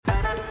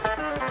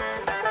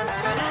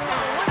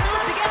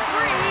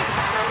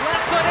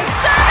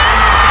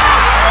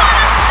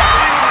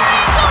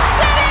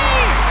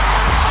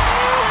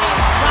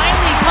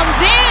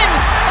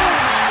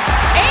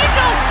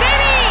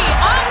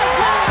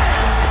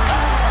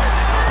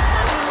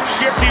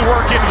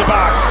work into the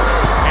box.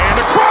 And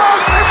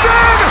across, it's in!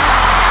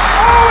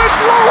 Oh,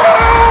 it's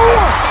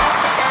LaRue!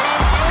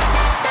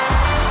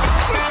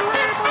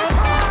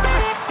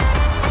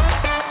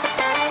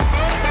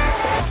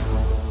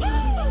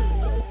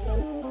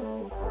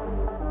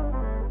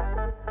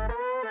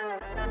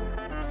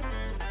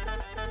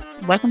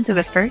 Welcome to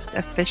the first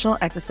official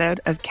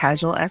episode of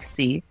Casual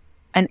FC,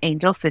 an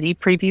Angel City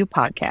preview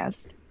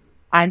podcast.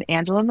 I'm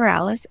Angela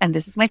Morales, and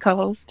this is my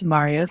co-host,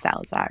 Mario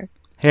Salazar.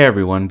 Hey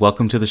everyone,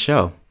 welcome to the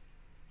show.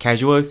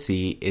 Casual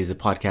FC is a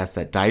podcast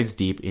that dives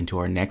deep into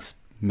our next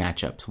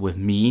matchups with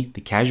me,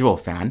 the casual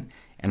fan,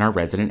 and our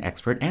resident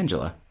expert,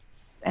 Angela.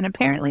 And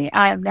apparently,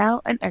 I am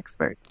now an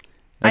expert.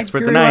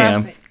 Expert than I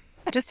am.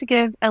 Just to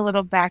give a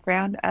little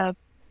background of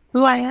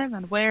who I am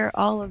and where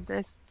all of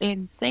this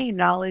insane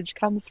knowledge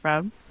comes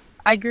from.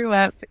 I grew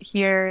up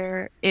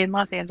here in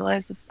Los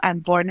Angeles. I'm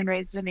born and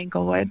raised in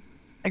Inglewood.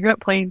 I grew up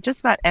playing just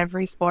about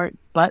every sport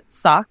but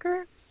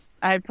soccer.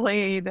 I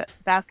played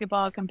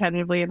basketball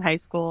competitively in high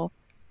school.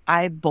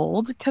 I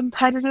bowled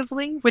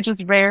competitively, which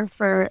is rare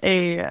for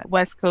a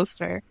West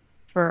Coaster,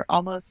 for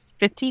almost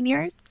 15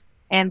 years.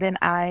 And then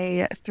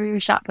I threw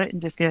shot put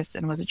and discus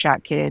and was a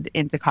track kid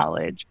into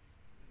college.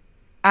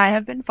 I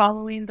have been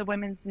following the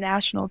women's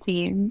national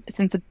team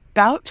since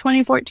about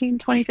 2014,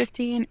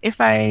 2015,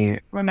 if I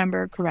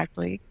remember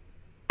correctly.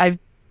 I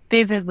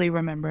vividly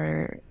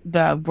remember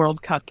the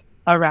World Cup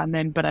around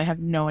then, but I have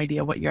no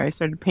idea what year I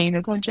started paying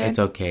attention. It's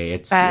okay.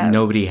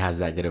 Nobody has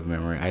that good of a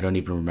memory. I don't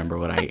even remember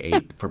what I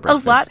ate for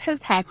breakfast. A lot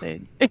has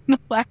happened in the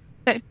last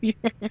 10 years.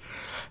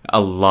 A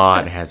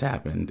lot has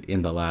happened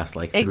in the last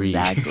 3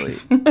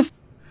 years.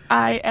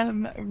 I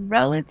am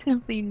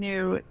relatively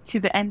new to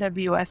the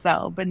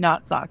NWSL, but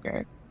not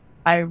soccer.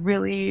 I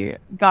really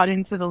got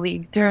into the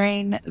league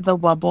during the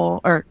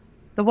Wubble, or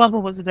the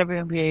Wubble was the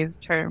WNBA's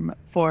term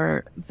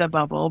for the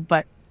bubble,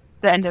 but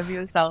the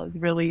NWSL is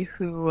really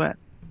who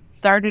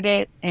started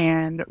it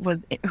and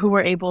who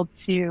were able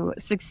to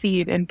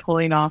succeed in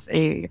pulling off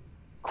a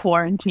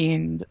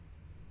quarantined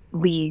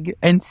league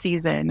and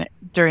season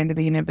during the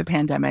beginning of the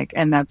pandemic.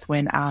 And that's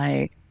when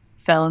I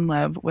fell in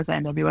love with the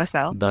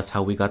NWSL. That's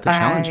how we got the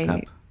Challenge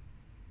Cup.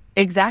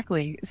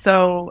 Exactly.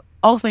 So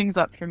all things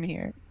up from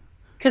here.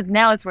 Because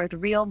now it's worth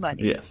real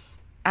money. Yes.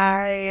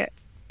 I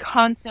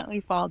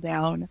constantly fall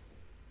down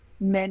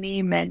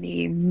many,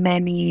 many,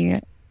 many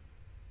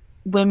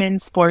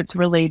women's sports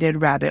related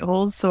rabbit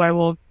holes. So I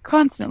will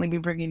constantly be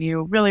bringing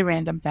you really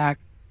random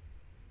facts,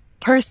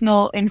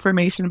 personal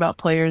information about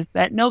players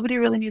that nobody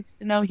really needs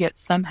to know, yet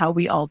somehow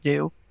we all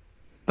do.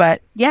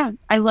 But yeah,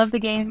 I love the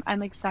game.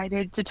 I'm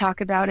excited to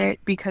talk about it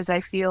because I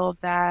feel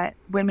that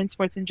women's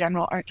sports in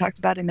general aren't talked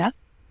about enough.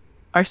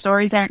 Our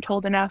stories aren't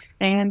told enough,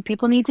 and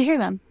people need to hear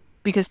them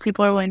because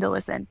people are willing to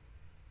listen.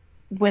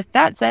 With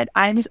that said,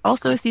 I'm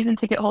also a season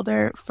ticket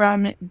holder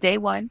from day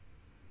one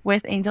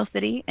with Angel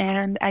City,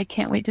 and I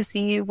can't wait to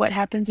see what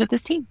happens with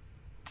this team.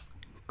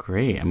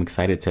 Great. I'm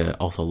excited to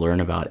also learn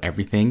about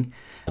everything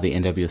the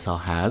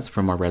NWSL has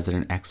from our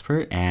resident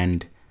expert,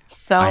 and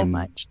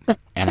much.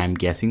 And I'm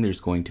guessing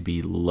there's going to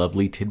be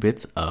lovely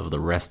tidbits of the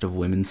rest of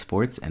women's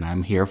sports, and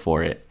I'm here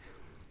for it.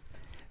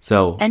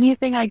 So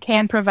anything I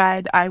can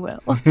provide, I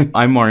will.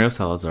 I'm Mario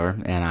Salazar,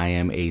 and I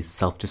am a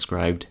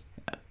self-described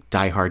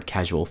diehard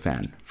casual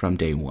fan from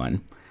day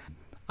one.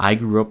 I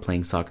grew up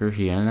playing soccer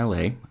here in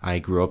LA. I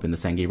grew up in the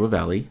San Gabriel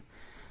Valley.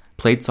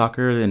 Played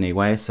soccer in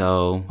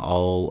AYSO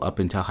all up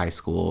until high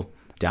school.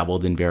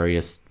 Dabbled in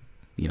various,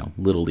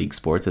 little league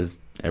sports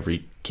as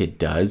every kid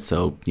does.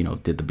 So,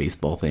 did the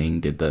baseball thing,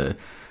 did the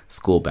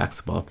school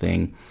basketball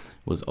thing.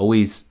 Was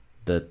always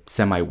the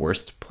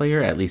semi-worst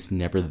player, at least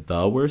never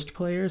the worst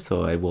player.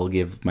 So I will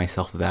give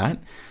myself that.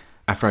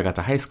 After I got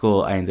to high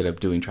school, I ended up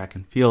doing track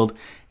and field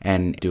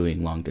and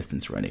doing long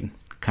distance running.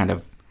 Kind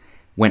of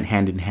went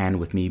hand in hand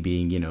with me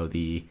being,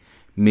 the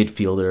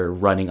midfielder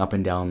running up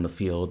and down the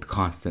field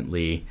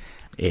constantly.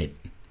 It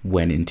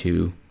went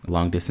into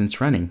long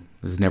distance running.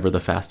 It was never the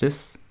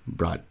fastest,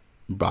 brought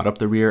up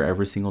the rear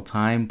every single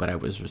time, but I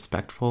was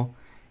respectful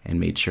and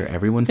made sure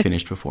everyone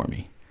finished before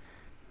me.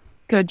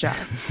 Good job.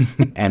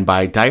 And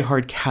by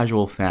diehard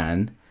casual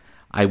fan,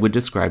 I would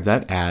describe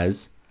that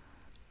as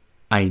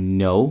I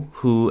know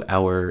who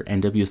our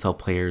NWSL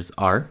players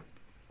are,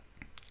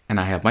 and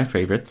I have my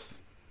favorites,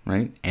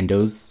 right?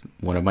 Endo's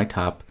one of my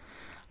top.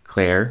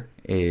 Claire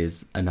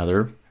is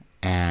another,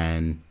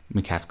 and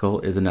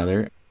McCaskill is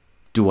another.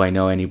 Do I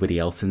know anybody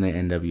else in the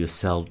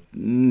NWSL?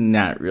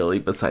 Not really,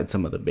 besides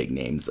some of the big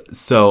names.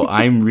 So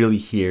I'm really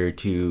here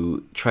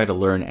to try to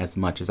learn as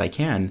much as I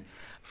can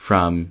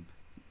from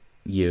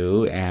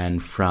you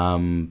and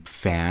from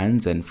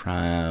fans and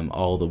from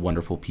all the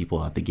wonderful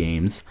people at the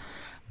games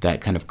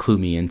that kind of clue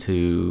me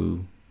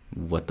into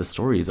what the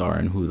stories are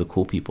and who the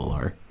cool people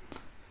are.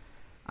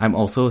 I'm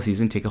also a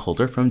season ticket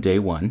holder from day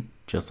one,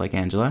 just like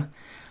Angela.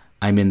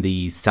 I'm in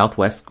the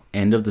southwest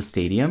end of the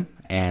stadium,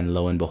 and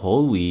lo and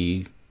behold,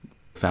 we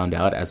found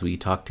out as we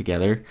talked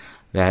together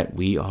that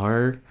we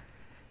are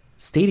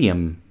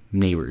stadium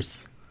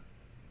neighbors.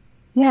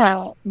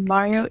 Yeah,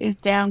 Mario is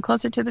down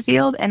closer to the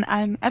field, and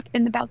I'm up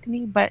in the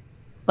balcony, but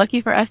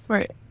Lucky for us,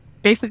 we're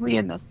basically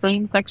in the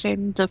same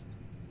section, just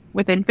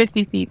within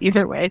 50 feet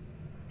either way.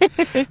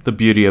 The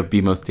beauty of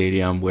BMO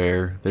Stadium,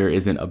 where there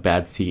isn't a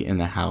bad seat in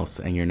the house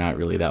and you're not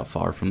really that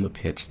far from the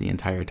pitch the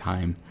entire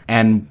time.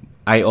 And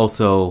I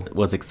also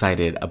was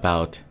excited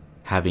about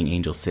having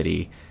Angel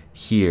City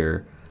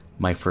here,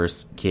 my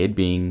first kid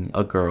being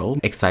a girl,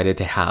 excited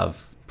to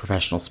have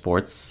professional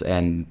sports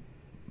and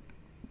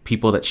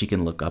people that she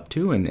can look up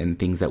to and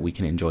things that we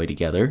can enjoy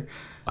together.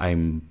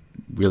 I'm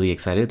really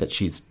excited that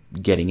she's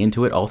getting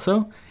into it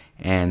also.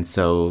 And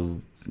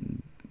so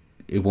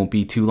it won't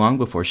be too long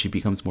before she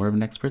becomes more of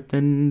an expert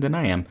than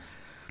I am.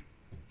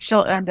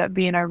 She'll end up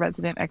being our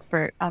resident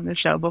expert on the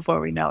show before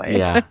we know it.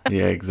 Yeah,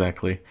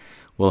 exactly.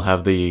 We'll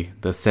have the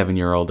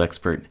 7-year-old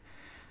expert.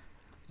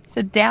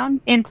 So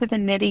down into the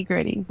nitty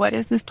gritty. What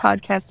is this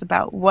podcast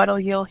about? What'll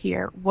you'll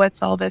hear?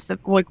 What's all this?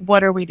 Like,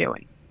 what are we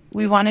doing?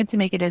 We wanted to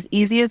make it as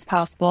easy as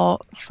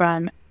possible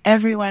from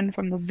everyone,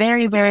 from the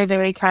very, very,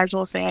 very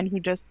casual fan who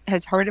just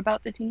has heard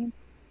about the team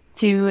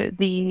to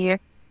the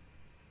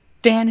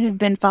fan who've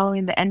been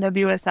following the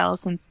NWSL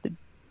since the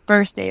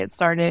first day it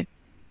started,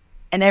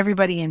 and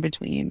everybody in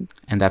between.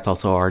 And that's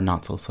also our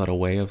not so subtle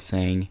way of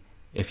saying,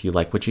 if you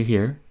like what you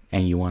hear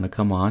and you want to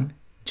come on,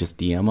 just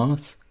DM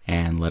us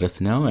and let us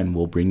know and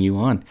we'll bring you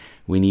on.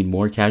 We need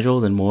more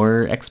casuals and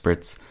more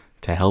experts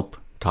to help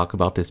talk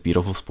about this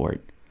beautiful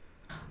sport.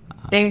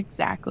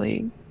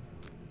 Exactly.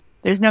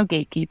 There's no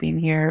gatekeeping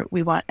here.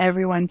 We want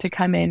everyone to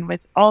come in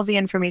with all the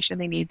information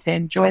they need to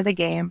enjoy the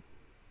game,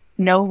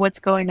 know what's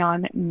going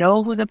on,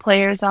 know who the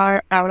players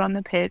are out on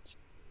the pitch.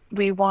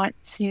 We want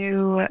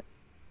to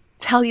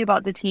tell you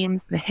about the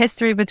teams, the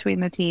history between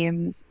the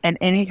teams, and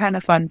any kind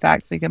of fun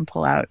facts we can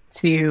pull out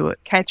to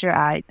catch your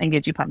eye and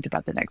get you pumped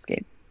about the next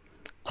game.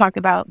 Talk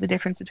about the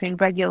difference between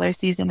regular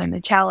season and the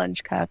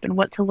Challenge Cup and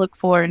what to look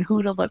for and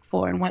who to look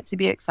for and what to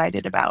be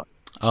excited about.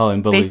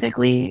 And believe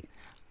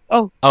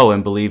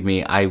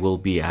me, I will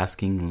be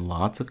asking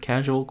lots of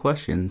casual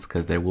questions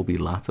because there will be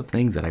lots of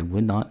things that I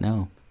would not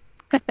know.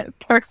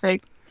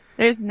 Perfect.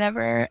 There's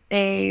never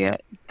a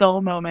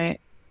dull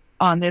moment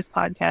on this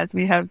podcast.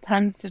 We have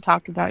tons to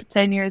talk about.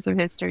 10 years of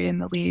history in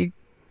the league,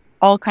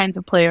 all kinds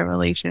of player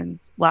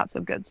relations, lots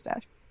of good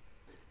stuff.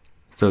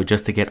 So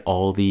just to get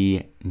all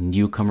the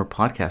newcomer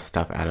podcast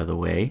stuff out of the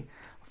way,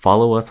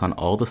 follow us on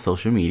all the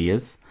social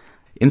medias,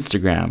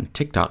 Instagram,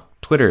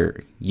 TikTok,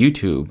 Twitter,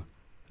 YouTube,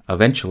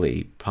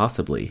 eventually,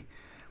 possibly.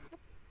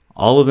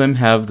 All of them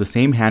have the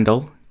same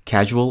handle,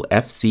 Casual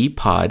FC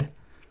Pod.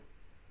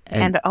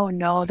 And oh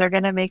no, they're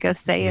going to make us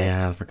say it.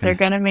 Yeah, they're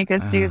going to make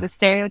us do the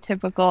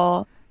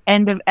stereotypical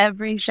end of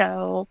every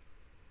show.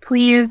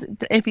 Please,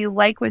 if you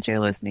like what you're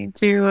listening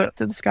to,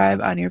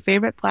 subscribe on your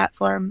favorite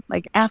platform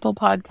like Apple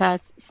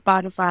Podcasts,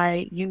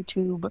 Spotify,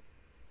 YouTube,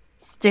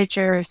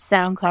 Stitcher,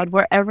 SoundCloud,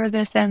 wherever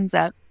this ends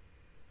up,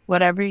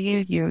 whatever you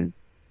use.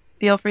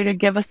 Feel free to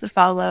give us a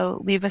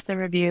follow, leave us a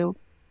review,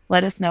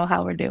 let us know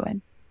how we're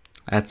doing.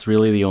 That's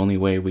really the only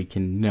way we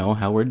can know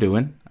how we're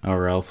doing,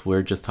 or else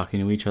we're just talking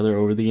to each other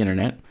over the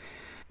internet.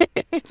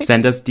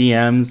 Send us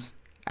DMs,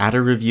 add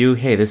a review.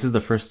 Hey, this is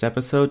the first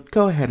episode.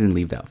 Go ahead and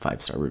leave that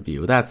 5-star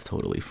review. That's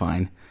totally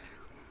fine.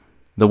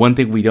 The one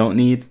thing we don't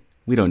need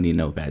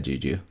no bad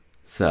juju.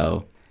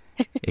 So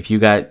if you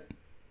got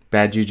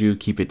bad juju,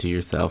 keep it to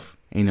yourself.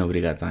 Ain't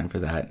nobody got time for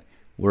that.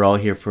 We're all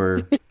here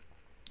for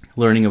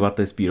learning about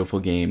this beautiful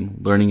game,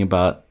 learning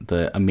about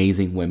the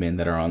amazing women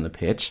that are on the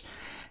pitch,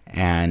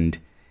 and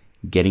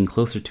getting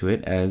closer to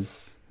it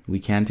as we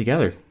can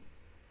together.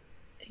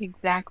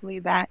 Exactly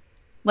that.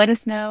 Let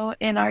us know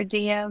in our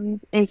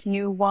DMs if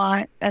you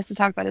want us to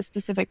talk about a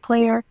specific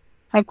player,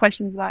 have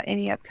questions about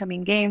any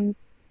upcoming games.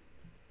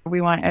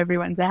 We want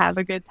everyone to have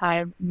a good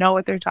time, know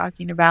what they're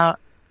talking about,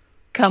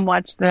 come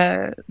watch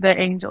the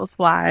Angels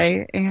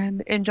fly,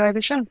 and enjoy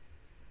the show.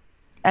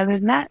 Other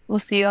than that, we'll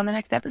see you on the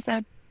next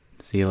episode.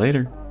 See you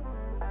later.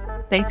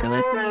 Thanks for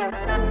listening.